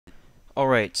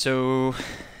Alright, so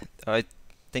I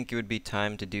think it would be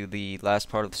time to do the last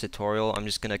part of this tutorial. I'm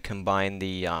just going to combine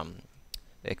the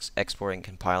exporting and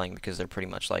compiling because they're pretty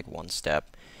much like one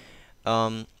step.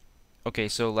 Um, okay,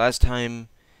 so last time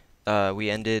we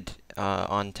ended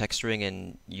on texturing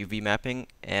and UV mapping,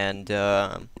 and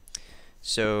now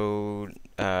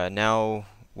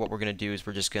what we're going to do is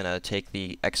we're just going to take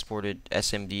the exported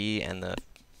SMD and the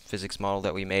physics model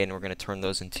that we made, and we're going to turn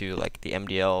those into like the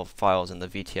MDL files and the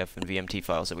VTF and VMT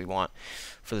files that we want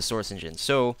for the source engine.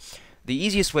 So the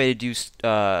easiest way to do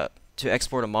to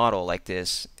export a model like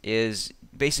this is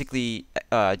basically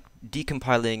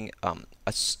decompiling a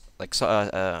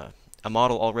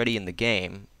model already in the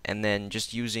game, and then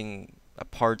just using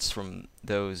parts from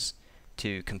those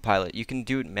to compile it. You can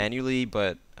do it manually,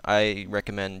 but I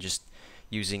recommend just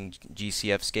using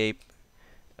GCFscape.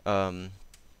 Um,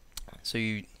 so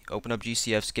you open up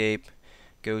GCFscape,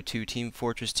 go to Team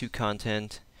Fortress 2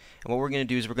 content, and what we're going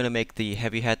to do is we're going to make the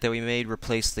heavy hat that we made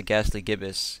replace the ghastly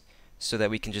gibbous so that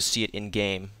we can just see it in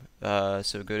game.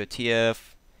 So go to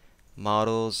TF,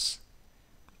 models,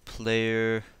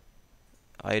 player,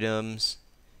 items,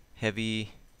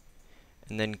 heavy,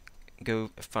 and then go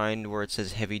find where it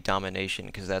says heavy domination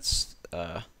because that's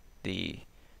the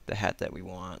the hat that we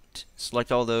want.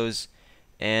 Select all those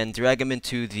and drag them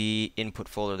into the input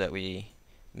folder that we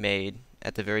made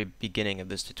at the very beginning of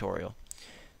this tutorial.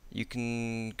 You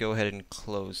can go ahead and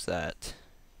close that.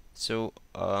 So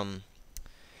open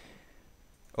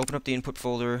up the input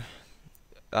folder,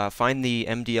 find the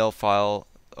MDL file,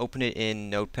 open it in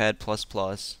Notepad++,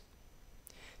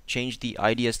 change the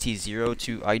IDST0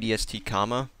 to IDST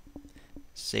comma,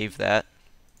 save that.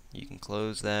 You can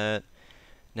close that.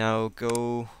 Now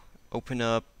go open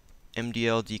up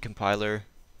MDL decompiler,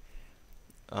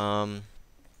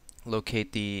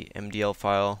 locate the MDL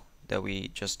file that we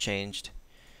just changed.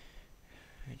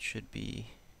 It should be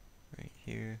right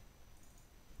here.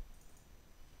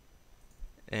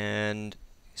 And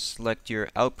select your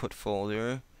output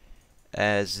folder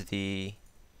as the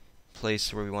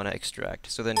place where we want to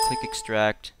extract. So then click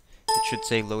extract. It should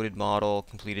say loaded model,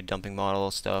 completed dumping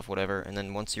model, stuff, whatever. And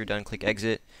then once you're done, click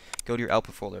exit. Go to your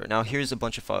output folder. Now here's a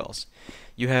bunch of files.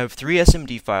 You have 3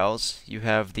 SMD files. You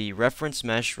have the reference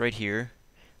mesh right here,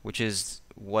 which is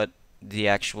what the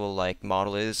actual like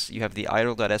model is. You have the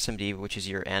idle.smd, which is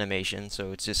your animation.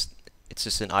 So it's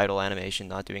just an idle animation,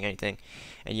 not doing anything.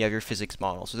 And you have your physics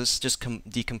model. So this just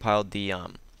decompiled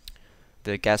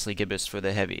the ghastly gibbous for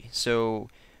the heavy. So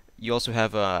you also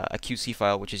have a QC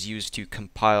file which is used to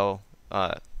compile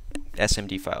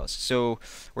SMD files. So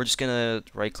we're just gonna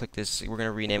right click this, we're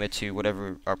gonna rename it to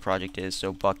whatever our project is,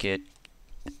 so bucket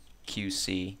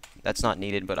QC. That's not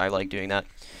needed, but I like doing that.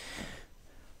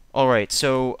 Alright,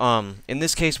 so in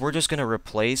this case we're just gonna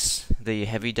replace the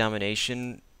heavy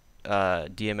domination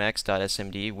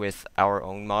dmx.smd with our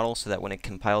own model so that when it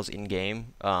compiles in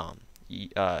game,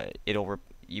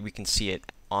 we can see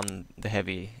it on the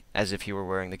heavy as if you were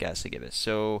wearing the ghastly gibbous.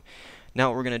 So now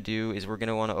what we're going to do is we're going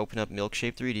to want to open up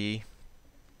Milkshape 3D.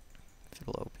 If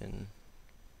it'll open.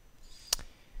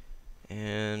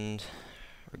 And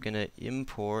we're going to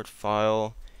import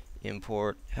file,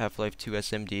 import Half-Life 2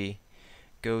 SMD.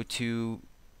 Go to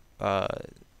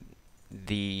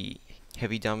the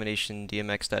heavy domination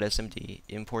dmx.smd,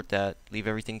 import that, leave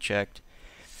everything checked.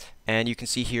 And you can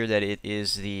see here that it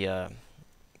is the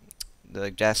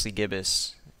ghastly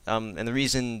gibbous. And the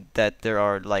reason that there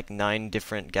are like 9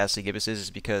 different ghastly gibbuses is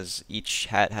because each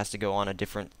hat has to go on a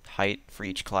different height for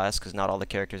each class, because not all the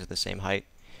characters are the same height.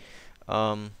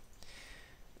 Then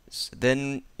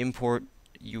import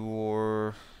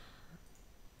your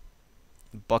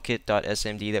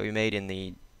bucket.smd that we made in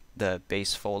the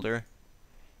base folder.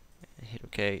 Hit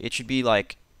OK. It should be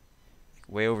like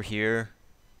way over here.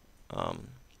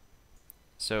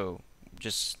 So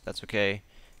that's okay.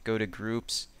 Go to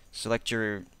groups, select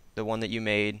the one that you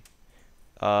made,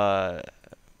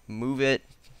 move it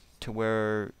to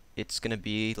where it's gonna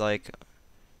be like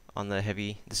on the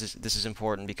heavy. This is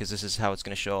important because this is how it's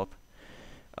gonna show up.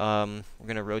 We're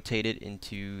gonna rotate it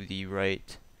into the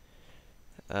right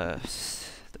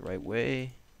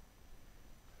way.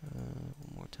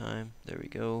 One more time. There we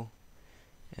go.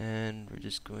 And we're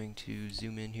just going to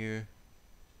zoom in here.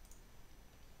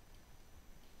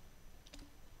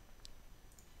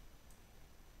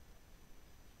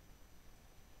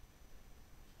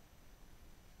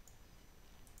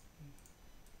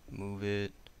 Move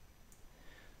it.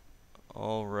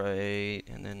 Alright,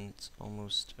 and then it's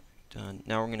almost done.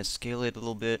 Now we're going to scale it a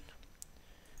little bit.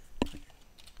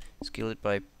 Scale it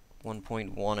by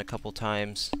 1.1 a couple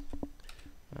times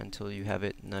until you have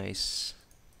it nice.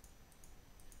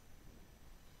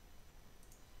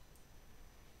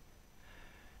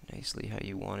 nicely how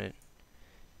you want it.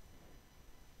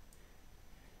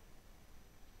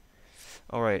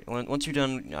 Alright, once you're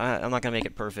done, I'm not gonna make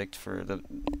it perfect for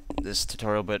this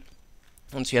tutorial, but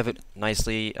once you have it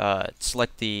nicely,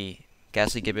 select the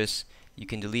ghastly gibbous. You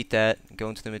can delete that, go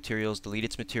into the materials, delete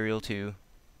its material too.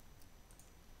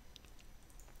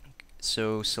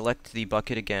 So select the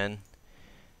bucket again,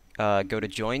 go to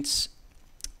joints,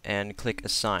 and click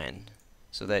assign,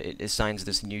 so that it assigns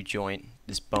this new joint,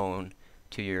 this bone,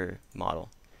 to your model.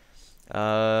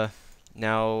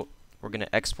 Now we're going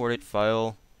to export it,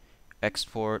 file,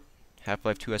 export,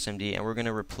 Half-Life 2 SMD, and we're going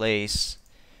to replace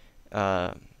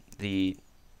the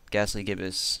ghastly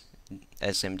gibbous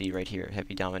SMD right here,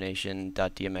 heavy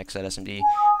domination.dmx.smd.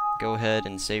 Go ahead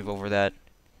and save over that.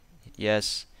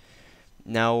 Yes.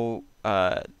 Now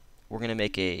we're going to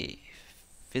make a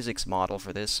physics model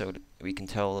for this so we can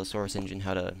tell the source engine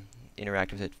how to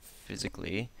interact with it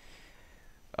physically.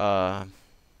 So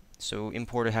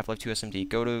import a Half-Life 2 SMD.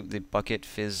 Go to the bucket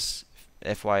phys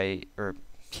fy or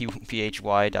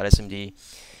phy.smd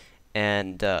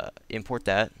and import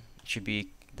that. It should be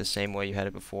the same way you had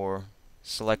it before.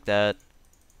 Select that,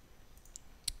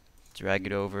 drag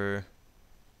it over,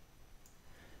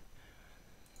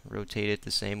 rotate it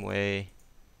the same way,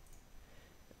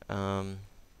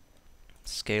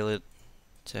 scale it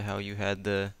to how you had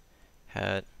the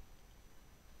hat,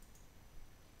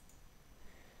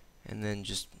 and then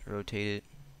just rotate it.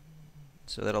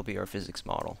 So that'll be our physics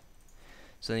model.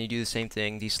 So then you do the same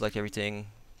thing, deselect everything,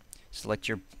 select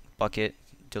your bucket,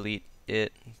 delete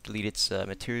it, delete its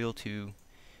material too,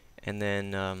 and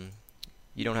then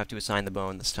you don't have to assign the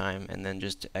bone this time, and then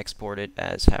just export it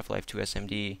as Half-Life 2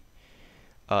 SMD.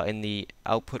 In the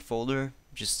output folder,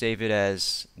 just save it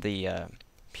as the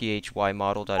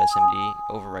phymodel.smd,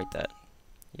 overwrite that.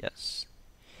 Yes.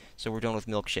 So we're done with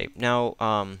milkshake. Now,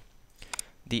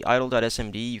 the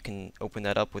idle.smd, you can open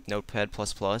that up with Notepad++.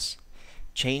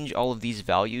 Change all of these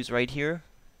values right here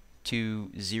to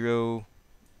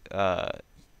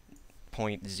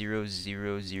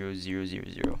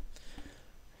 0.000000.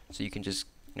 So you can just,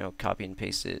 copy and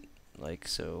paste it like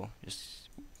so. Just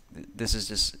this is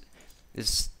just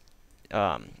this.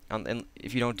 And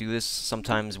if you don't do this,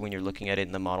 sometimes when you're looking at it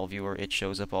in the model viewer, it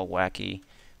shows up all wacky,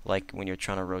 like when you're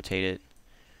trying to rotate it.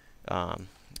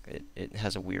 It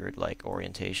has a weird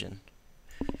orientation.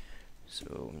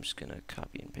 So I'm just gonna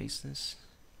copy and paste this.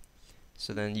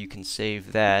 So then you can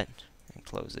save that and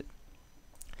close it.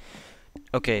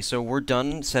 Okay, so we're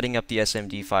done setting up the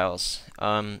SMD files.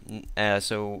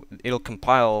 So it'll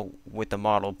compile with the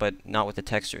model, but not with the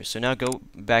textures. So now go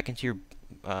back into your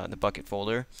the bucket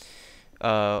folder.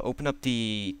 Open up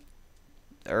open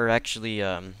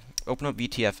up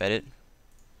VTF-Edit.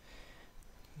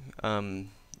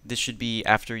 This should be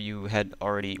after we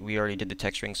already did the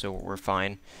texturing, so we're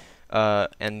fine.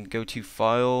 And go to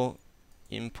File,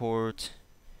 Import,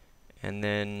 and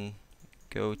then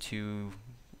go to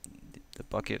the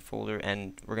bucket folder,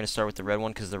 and we're going to start with the red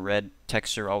one because the red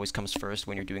texture always comes first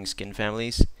when you're doing skin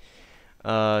families.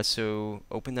 So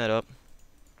open that up.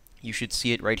 You should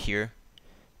see it right here.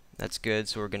 That's good.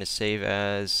 So we're going to save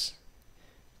as,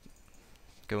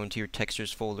 go into your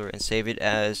textures folder and save it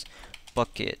as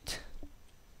bucket.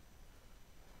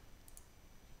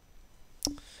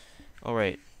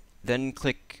 Alright, then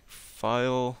click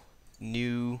File,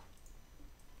 New,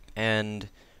 and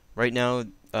right now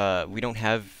we don't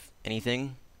have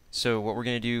anything. So what we're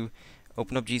going to do,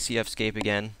 open up GCFscape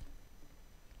again,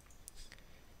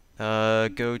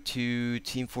 go to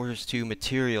Team Fortress 2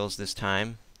 Materials this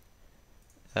time,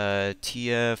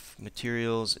 TF,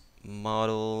 Materials,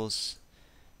 Models,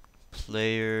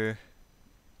 Player,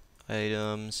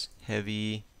 Items,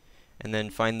 Heavy, and then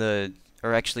find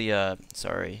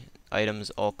items,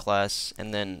 all class,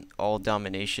 and then all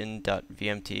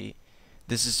domination.vmt.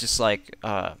 This is just like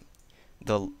the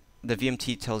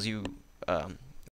VMT tells you